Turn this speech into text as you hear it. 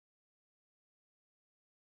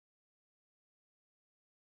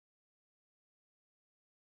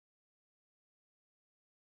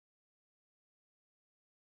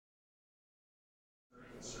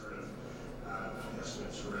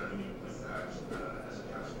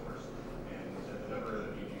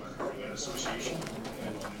Association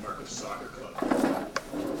and the Newmarket Soccer Club.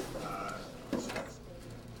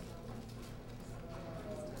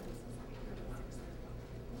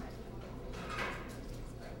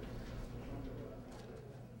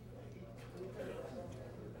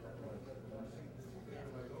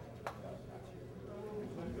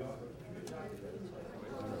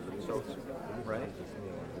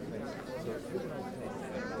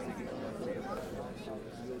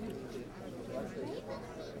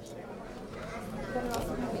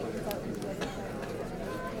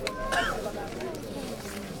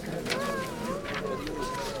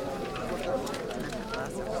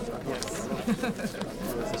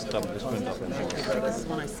 This is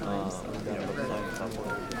one I signed.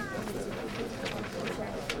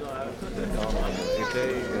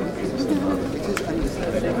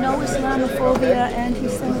 No Islamophobia,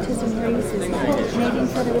 anti-Semitism, racism. Canadian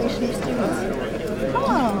Federation of Students.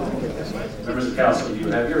 Oh. Members of Council, you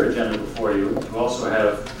have your agenda before you. You also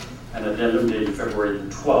have an addendum dated February the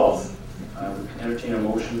 12th. I would entertain a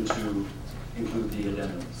motion to include the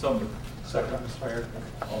addendum. So moved. Second, Mr. Fire.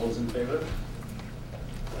 All those in favor?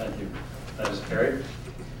 Thank you. That is carried.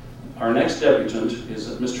 Our next debutant is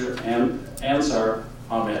Mr. Ansar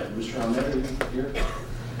Ahmed. Mr. Ahmed, are you here?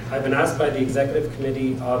 I've been asked by the Executive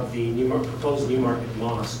Committee of the proposed Newmarket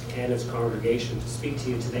Mosque and its congregation to speak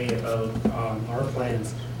to you today about our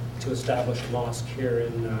plans to establish a mosque here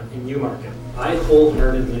in Newmarket. I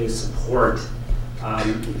wholeheartedly support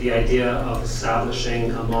the idea of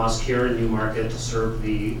establishing a mosque here in Newmarket to serve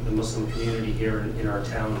the Muslim community here in our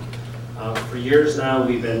town. For years now,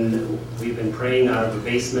 we've been praying out of a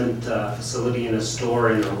basement facility in a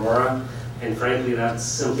store in Aurora, and frankly, that's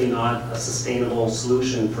simply not a sustainable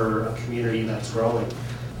solution for a community that's growing.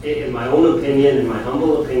 In my own opinion, in my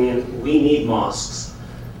humble opinion, we need mosques.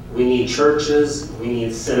 We need churches, we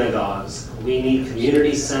need synagogues, we need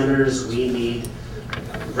community centers, we need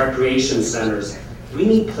recreation centers. We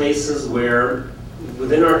need places where,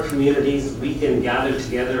 within our communities, we can gather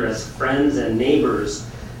together as friends and neighbors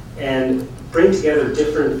and bring together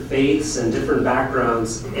different faiths and different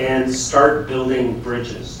backgrounds and start building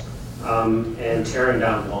bridges and tearing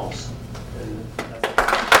down walls.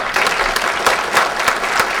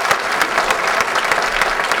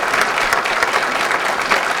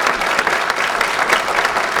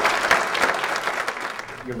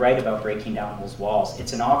 You're right about breaking down those walls.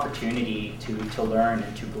 It's an opportunity to learn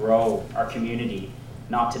and to grow our community,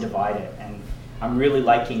 not to divide it. And I'm really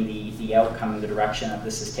liking the outcome and the direction that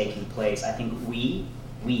this is taking place. I think we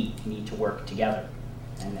need to work together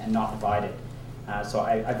and not divide it. So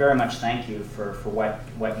I very much thank you for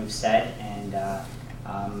what you've said, and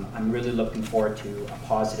I'm really looking forward to a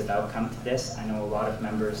positive outcome to this. I know a lot of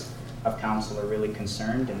members of council are really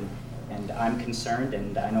concerned, and I'm concerned,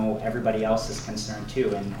 and I know everybody else is concerned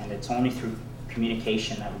too, and it's only through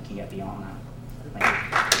communication that we can get beyond that. Thank you.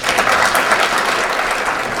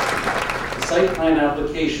 The site plan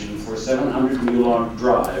application for 700 Newmarket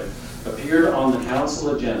Drive appeared on the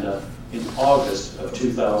council agenda in August of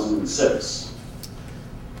 2006.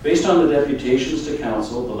 Based on the deputations to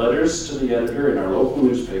council, the letters to the editor in our local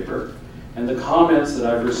newspaper, and the comments that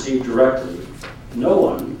I've received directly, no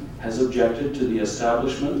one has objected to the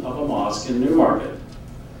establishment of a mosque in Newmarket.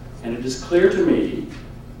 And it is clear to me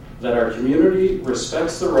that our community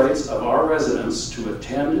respects the rights of our residents to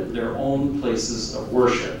attend their own places of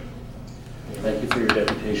worship. Thank you for your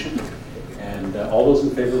deputation. And all those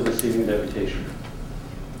in favor of receiving deputation?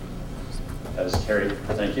 That is carried.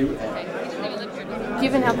 Thank you.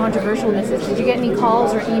 Given how controversial this is, did you get any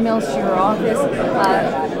calls or emails to your office,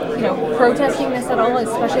 protesting this at all,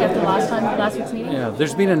 especially after last week's meeting? Yeah,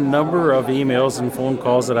 there's been a number of emails and phone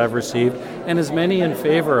calls that I've received, and as many in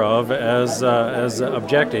favor of as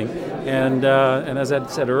objecting. And as I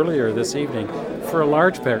said earlier this evening, for a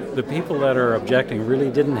large part, the people that are objecting really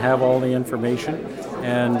didn't have all the information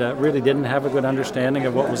and really didn't have a good understanding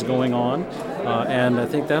of what was going on. And I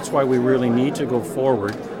think that's why we really need to go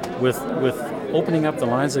forward with opening up the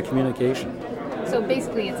lines of communication. So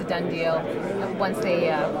basically it's a done deal once they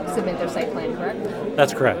submit their site plan, correct?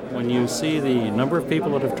 That's correct. When you see the number of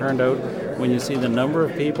people that have turned out, when you see the number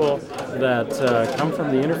of people that come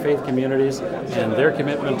from the interfaith communities and their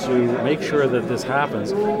commitment to make sure that this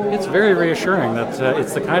happens, it's very reassuring that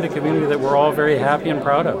it's the kind of community that we're all very happy and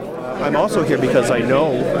proud of. I'm also here because I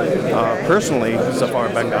know personally Zafar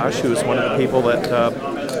Bangash, who's one of the people that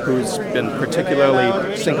who's been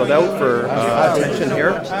particularly singled out for attention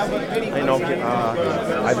here. I know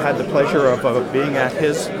I've had the pleasure of being at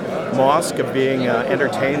his mosque, of being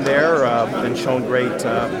entertained there, and shown great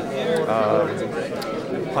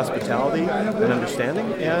hospitality and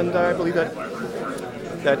understanding, and I believe that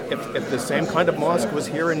that if the same kind of mosque was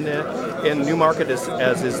here in Newmarket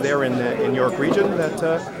as is there in York region, that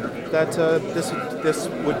this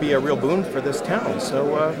would be a real boon for this town.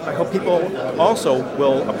 So I hope people also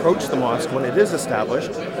will approach the mosque when it is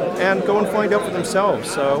established and go and find out for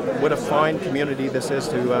themselves what a fine community this is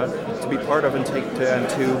to be part of and to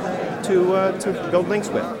build links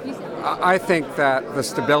with. I think that the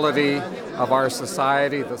stability of our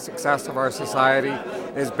society, the success of our society,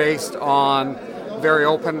 is based on very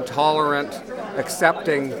open, tolerant,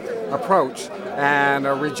 accepting approach. And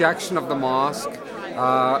a rejection of the mosque,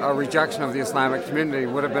 a rejection of the Islamic community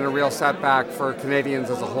would have been a real setback for Canadians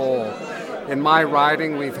as a whole. In my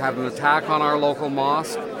riding, we've had an attack on our local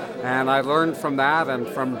mosque, and I learned from that and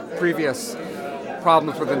from previous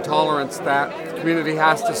problems with intolerance that the community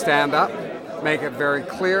has to stand up, make it very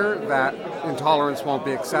clear that intolerance won't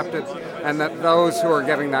be accepted, and that those who are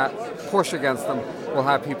getting that push against them will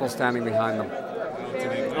have people standing behind them.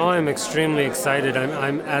 Oh, I'm extremely excited.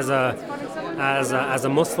 I'm as a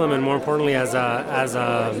Muslim, and more importantly as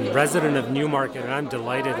a resident of Newmarket, and I'm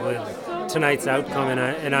delighted with tonight's outcome,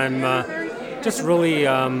 and I'm just really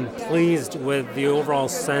pleased with the overall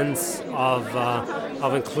sense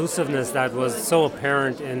of inclusiveness that was so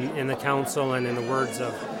apparent in the council and in the words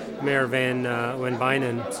of Mayor Van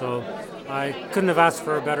Bynen. So I couldn't have asked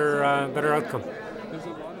for a better outcome.